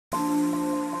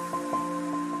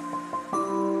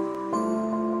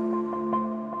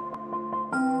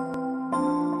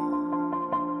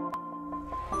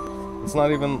it's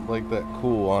not even like that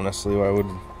cool, honestly. Why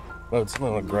would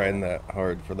someone grind that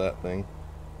hard for that thing?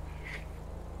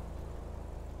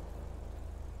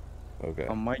 Okay.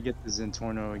 I might get the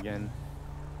Zentorno again.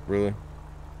 Really?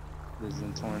 The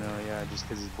Zentorno, yeah, just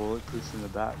because it's bulletproof in the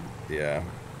back. Yeah.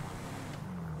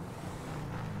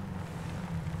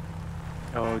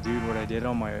 Oh, dude, what I did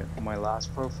on my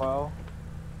last profile,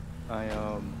 I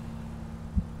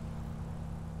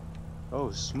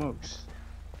oh smokes.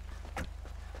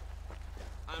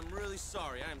 I'm really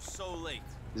sorry. I am so late.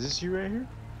 Is this you right here?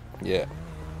 Yeah.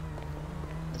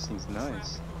 This thing's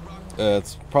nice.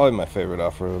 It's probably my favorite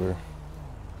off-roader.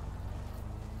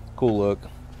 Cool look.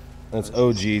 It's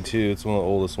OG too. It's one of the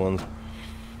oldest ones.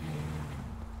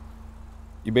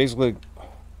 You basically,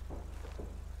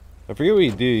 I forget what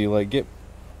you do.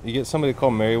 You get somebody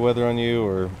called Merriweather on you,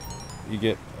 or you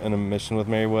get in a mission with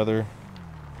Merriweather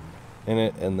in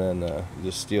it, and then you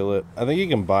just steal it. I think you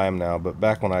can buy them now, but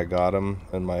back when I got them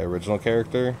in my original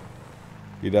character,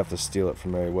 you'd have to steal it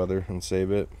from Merriweather and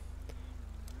save it.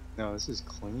 No, this is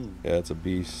clean. Yeah, it's a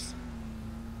beast.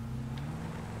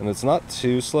 And it's not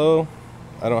too slow.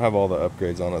 I don't have all the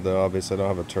upgrades on it, though. Obviously, I don't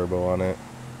have a turbo on it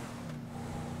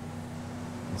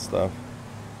and stuff.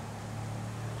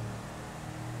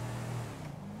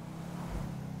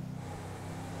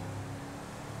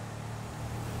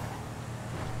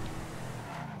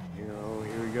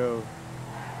 Here we go.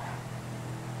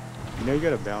 You know you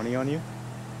got a bounty on you?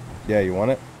 Yeah, you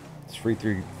want it? It's free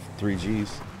 3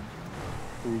 Gs.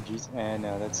 3 Gs, and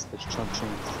that's chump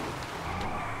change.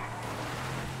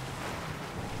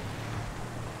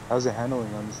 How's it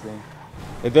handling on this thing?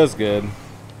 It does good.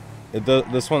 It does.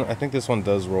 This one, I think this one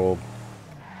does roll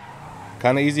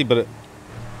kind of easy, but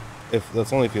if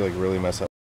that's only if you like really mess up.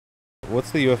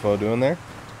 What's the UFO doing there?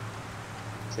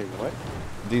 Say what?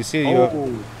 Do you see a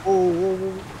UFO?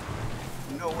 Whoa.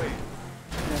 No way.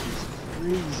 That is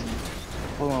crazy.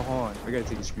 Hold on. I gotta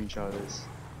take a screenshot of this.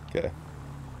 Okay.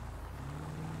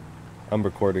 I'm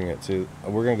recording it too.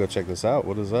 We're gonna go check this out.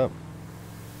 What is up?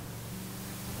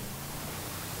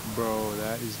 Bro,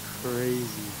 that is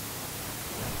crazy.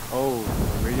 Oh,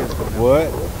 the radio's going out.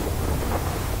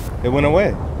 What? It went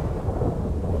away.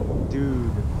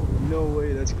 Dude, no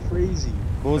way, that's crazy.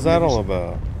 What was that all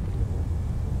about?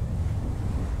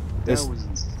 That was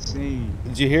insane.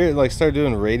 Did you hear it like start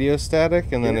doing radio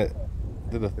static and then it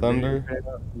did a thunder?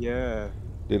 Yeah.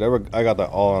 Dude, I got that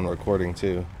all on recording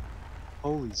too.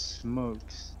 Holy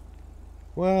smokes.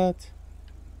 What?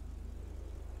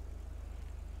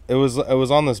 It was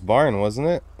on this barn, wasn't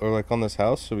it? Or like on this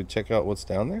house? Should we check out what's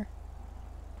down there?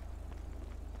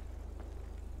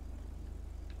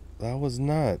 That was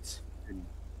nuts.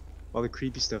 All the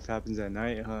creepy stuff happens at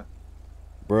night, huh?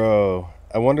 Bro,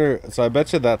 I wonder, so I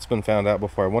bet you that's been found out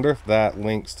before. I wonder if that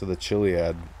links to the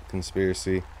Chiliad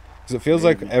conspiracy. Because it feels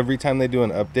like every time they do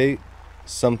an update,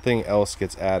 something else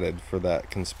gets added for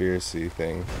that conspiracy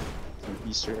thing. Some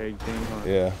Easter egg thing, huh?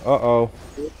 Yeah. Uh-oh.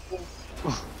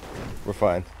 We're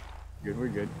fine. Good, we're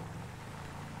good.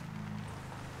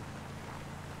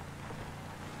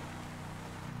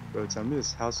 Bro, tell me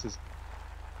this house is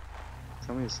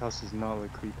not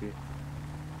look creepy.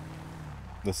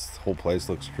 This whole place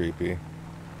looks creepy.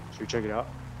 Should we check it out?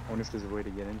 I wonder if there's a way to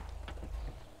get in.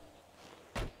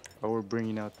 Oh, we're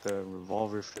bringing out the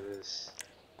revolver for this.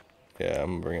 Yeah, I'm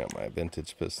gonna bring out my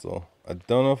vintage pistol. I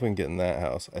don't know if we can get in that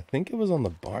house. I think it was on the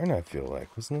barn, I feel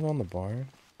like. Wasn't it on the barn?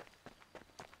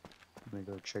 I'm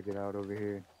gonna go check it out over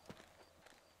here.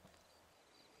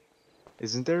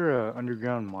 Isn't there a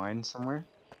underground mine somewhere?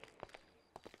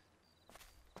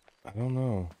 I don't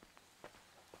know.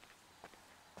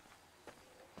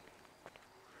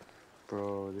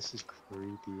 Bro, this is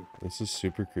creepy. This is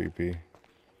super creepy.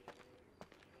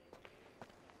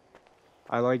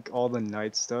 I like all the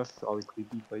night stuff, all the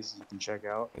creepy places you can check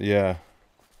out Yeah.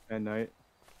 at night.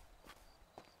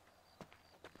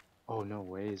 Oh, no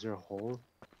way. Is there a hole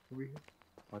over here?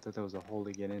 Oh, I thought that was a hole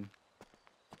to get in.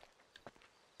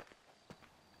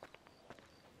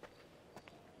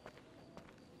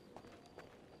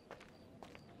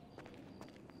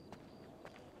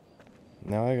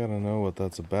 Now I gotta know what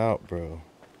that's about, bro.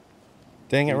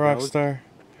 Dang it, Dude, Rockstar.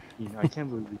 I can't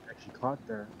believe we actually caught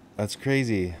that. That's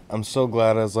crazy. I'm so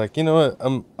glad. I was like, you know what?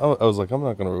 I was like, I'm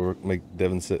not gonna make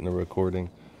Devin sit in a recording.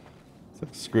 It's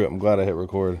like, screw it. I'm glad I hit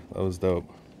record. That was dope.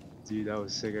 Dude, that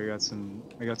was sick. I got some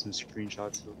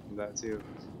screenshots of that too.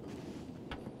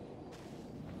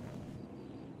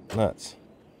 Nuts.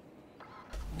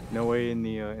 No way in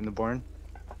the barn.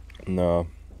 No.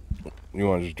 You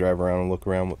want to just drive around and look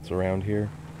around what's around here?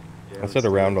 Yeah, I said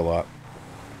around a lot.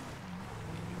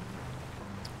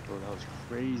 Bro, that was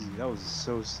crazy. That was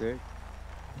so sick.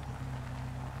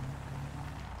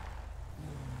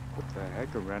 The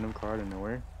heck, a random car out of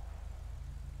nowhere?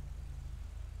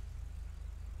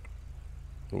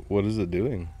 What is it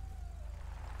doing?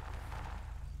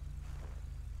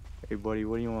 Hey, buddy,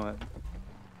 what do you want?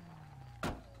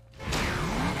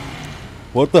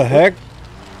 What the heck?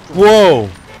 Whoa!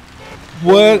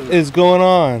 What is going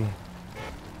on?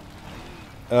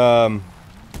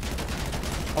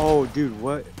 Oh, dude,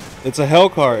 what? It's a hell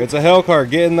car. It's a hell car.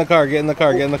 Get in the car. Get in the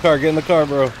car. Get in the car. Get in the car,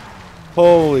 bro.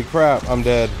 Holy crap! I'm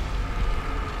dead.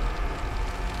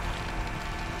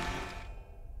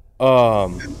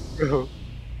 Bro.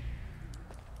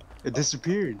 It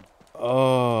disappeared.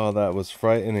 Oh, that was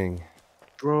frightening.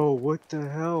 Bro, what the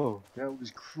hell? That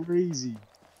was crazy.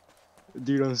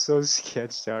 Dude, I'm so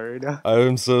sketched out right now. I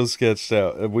am so sketched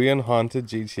out. Are we in haunted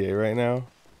GTA right now?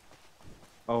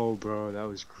 Oh, bro, that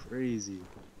was crazy.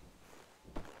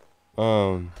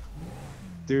 Um,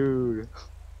 Dude.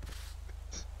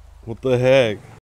 what the heck?